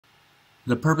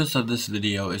The purpose of this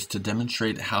video is to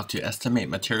demonstrate how to estimate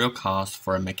material costs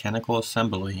for a mechanical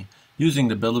assembly using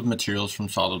the bill of materials from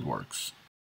SOLIDWORKS.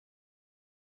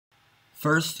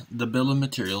 First, the bill of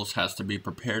materials has to be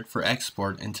prepared for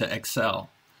export into Excel.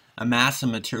 A mass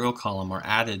and material column are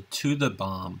added to the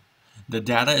BOM. The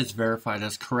data is verified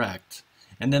as correct,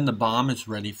 and then the BOM is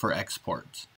ready for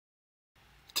export.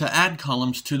 To add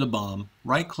columns to the BOM,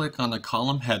 right-click on the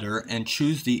column header and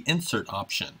choose the Insert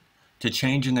option. To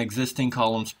change an existing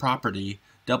column's property,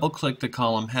 double-click the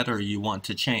column header you want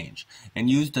to change, and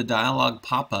use the dialog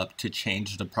pop-up to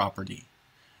change the property.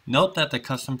 Note that the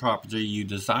custom property you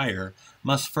desire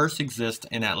must first exist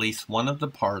in at least one of the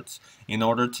parts in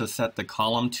order to set the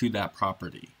column to that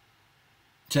property.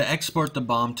 To export the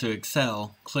BOM to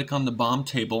Excel, click on the BOM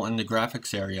table in the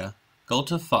graphics area, go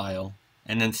to File,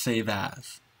 and then Save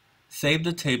As. Save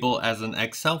the table as an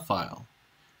Excel file.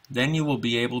 Then you will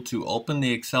be able to open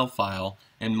the Excel file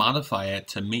and modify it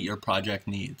to meet your project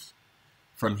needs.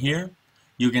 From here,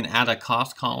 you can add a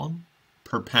cost column,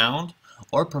 per pound,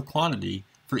 or per quantity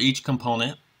for each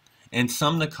component, and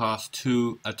sum the cost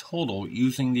to a total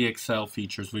using the Excel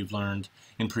features we've learned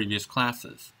in previous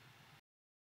classes.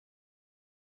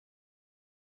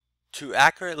 To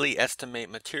accurately estimate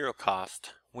material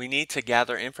cost, we need to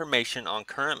gather information on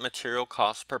current material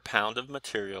cost per pound of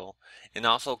material and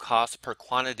also cost per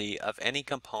quantity of any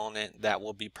component that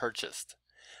will be purchased.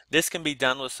 This can be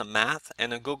done with some math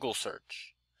and a Google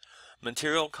search.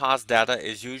 Material cost data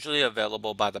is usually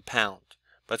available by the pound,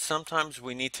 but sometimes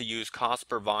we need to use cost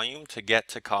per volume to get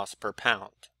to cost per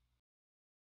pound.